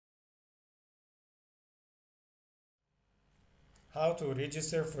How to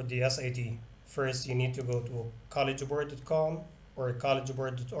register for the SAT. First, you need to go to collegeboard.com or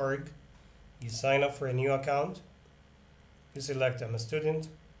collegeboard.org. You sign up for a new account. You select I'm a student.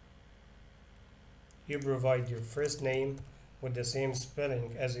 You provide your first name with the same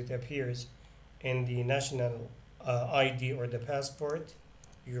spelling as it appears in the national ID or the passport,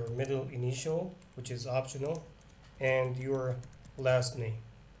 your middle initial, which is optional, and your last name.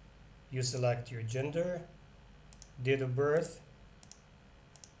 You select your gender, date of birth,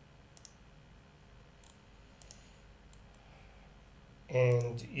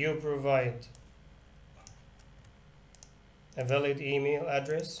 and you provide a valid email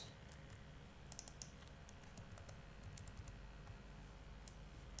address.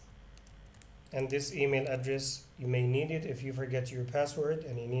 And this email address, you may need it if you forget your password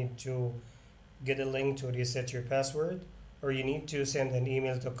and you need to get a link to reset your password, or you need to send an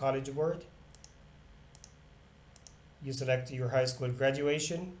email to College Board. You select your high school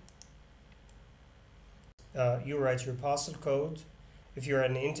graduation. You write your postal code. If you're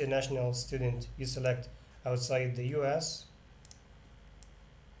an international student, you select outside the US.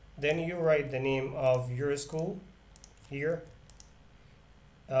 Then you write the name of your school here.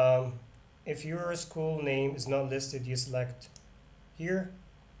 If your school name is not listed, you select here,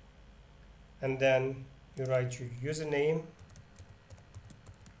 and then you write your username,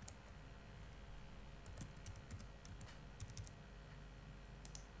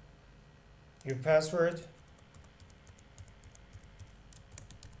 your password,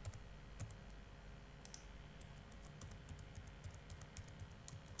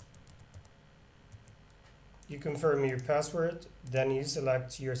 you confirm your password, then you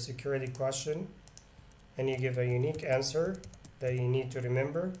select your security question and you give a unique answer that you need to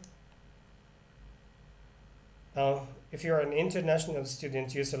remember. If you're an international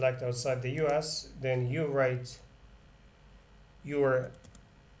student, you select outside the US, then you write your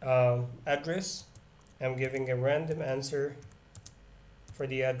address. I'm giving a random answer for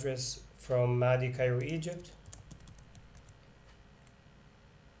the address from Madi, Cairo, Egypt.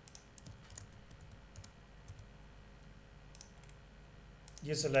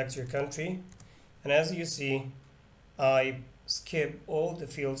 You select your country, and as you see, I skip all the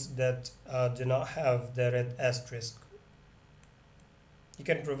fields that do not have the red asterisk. You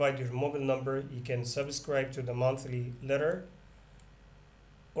can provide your mobile number, you can subscribe to the monthly letter,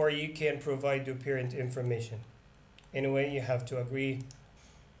 or you can provide your parent information. Anyway, you have to agree.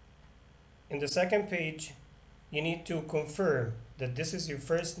 In the second page, you need to confirm that this is your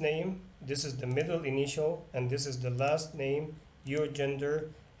first name, this is the middle initial, and this is the last name, your gender,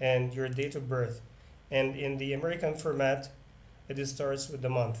 and your date of birth. And in the American format, it starts with the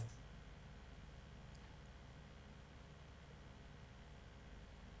month.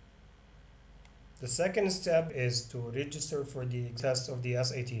 The second step is to register for the test of the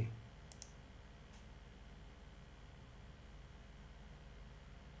SAT.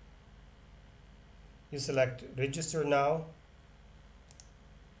 You select register now.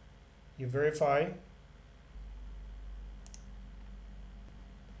 You verify.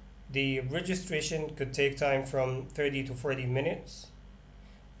 The registration could take time from 30 to 40 minutes.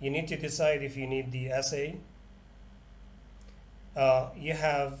 You need to decide if you need the essay. You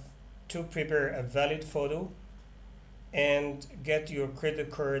have to prepare a valid photo and get your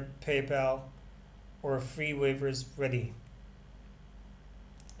credit card, PayPal, or free waivers ready.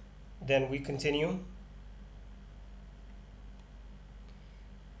 Then we continue.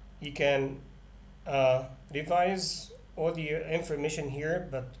 You can revise all the information here,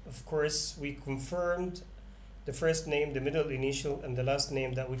 but of course we confirmed the first name, the middle initial, and the last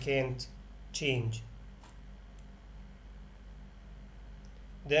name that we can't change.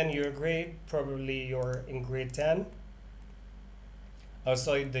 Then your grade, probably you're in grade 10.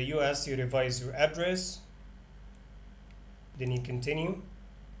 Outside the US, you revise your address. Then you continue.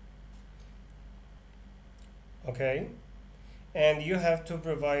 Okay. And you have to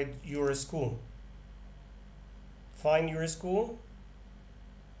provide your school. Find your school.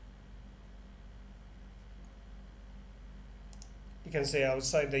 You can say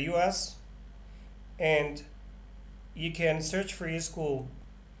outside the US, and you can search for your school.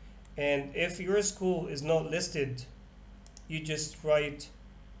 And if your school is not listed, you just write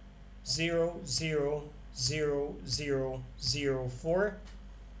 00004.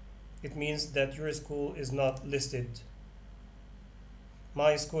 It means that your school is not listed.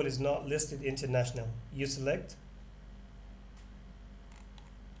 My school is not listed international. You select.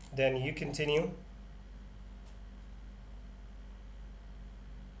 Then you continue.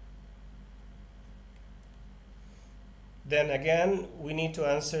 Then again, we need to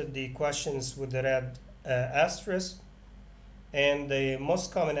answer the questions with the red asterisk. And the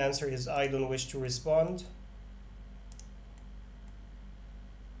most common answer is I don't wish to respond.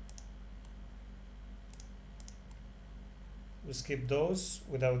 We skip those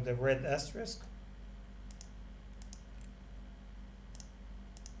without the red asterisk.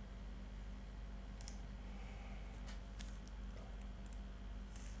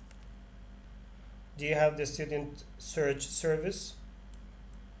 Do you have the student search service?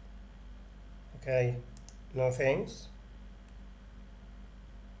 Okay, no thanks.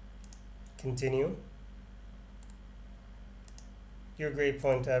 Continue. Your grade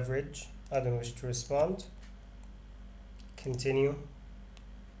point average. I don't wish to respond. Continue.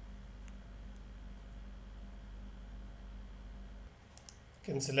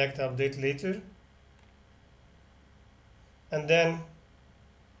 Can select update later. And then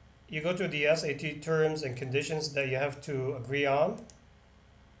you go to the SAT terms and conditions that you have to agree on.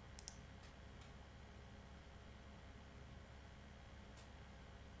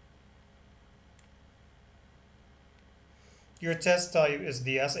 Your test type is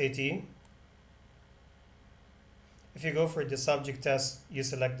the SAT. If you go for the subject test, you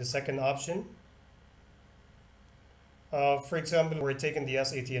select the second option. For example, we're taking the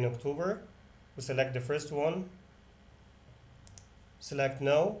SAT in October. We select the first one. Select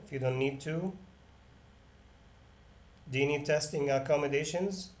no if you don't need to. Do you need testing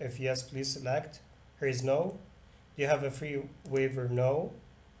accommodations? If yes, please select. Here is no. Do you have a free waiver? No.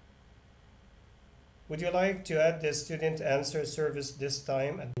 Would you like to add the student answer service this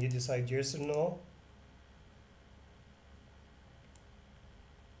time? And you decide yes or no.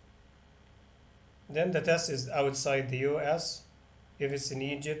 Then the test is outside the US. If it's in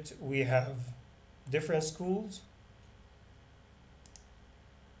Egypt, we have different schools.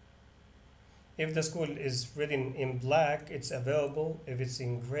 If the school is written in black, it's available. If it's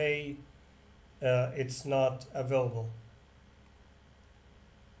in gray, it's not available.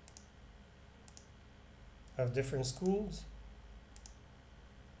 Have different schools.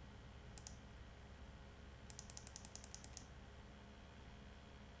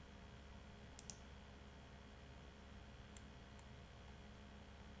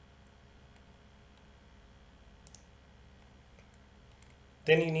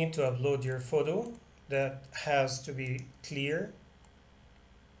 Then you need to upload your photo that has to be clear.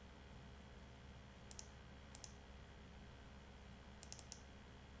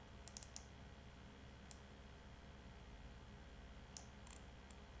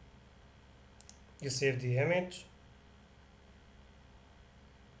 You save the image.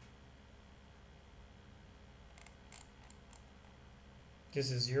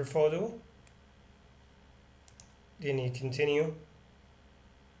 This is your photo. Then you continue.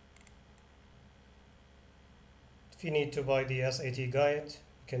 If you need to buy the SAT guide,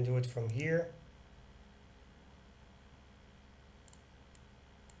 you can do it from here.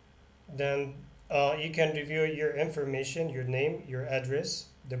 Then you can review your information, your name, your address,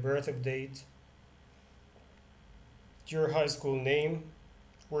 the birth date, your high school name,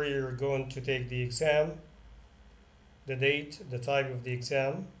 where you're going to take the exam, the date, the type of the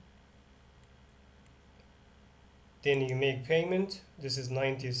exam. Then you make payment. This is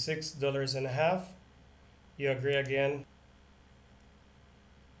 $96.50. You agree again.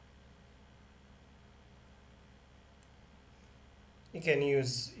 You can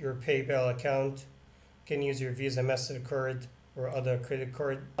use your PayPal account. You can use your Visa, MasterCard, or other credit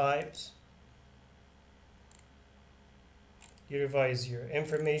card types. You revise your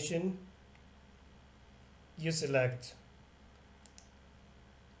information. You select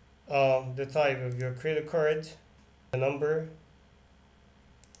the type of your credit card, the number.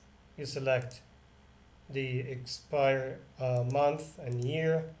 You select the expire month and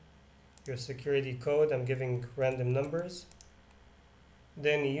year, your security code. I'm giving random numbers.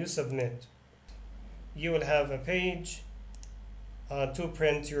 Then you submit. You will have a page to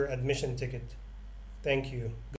print your admission ticket. Thank you.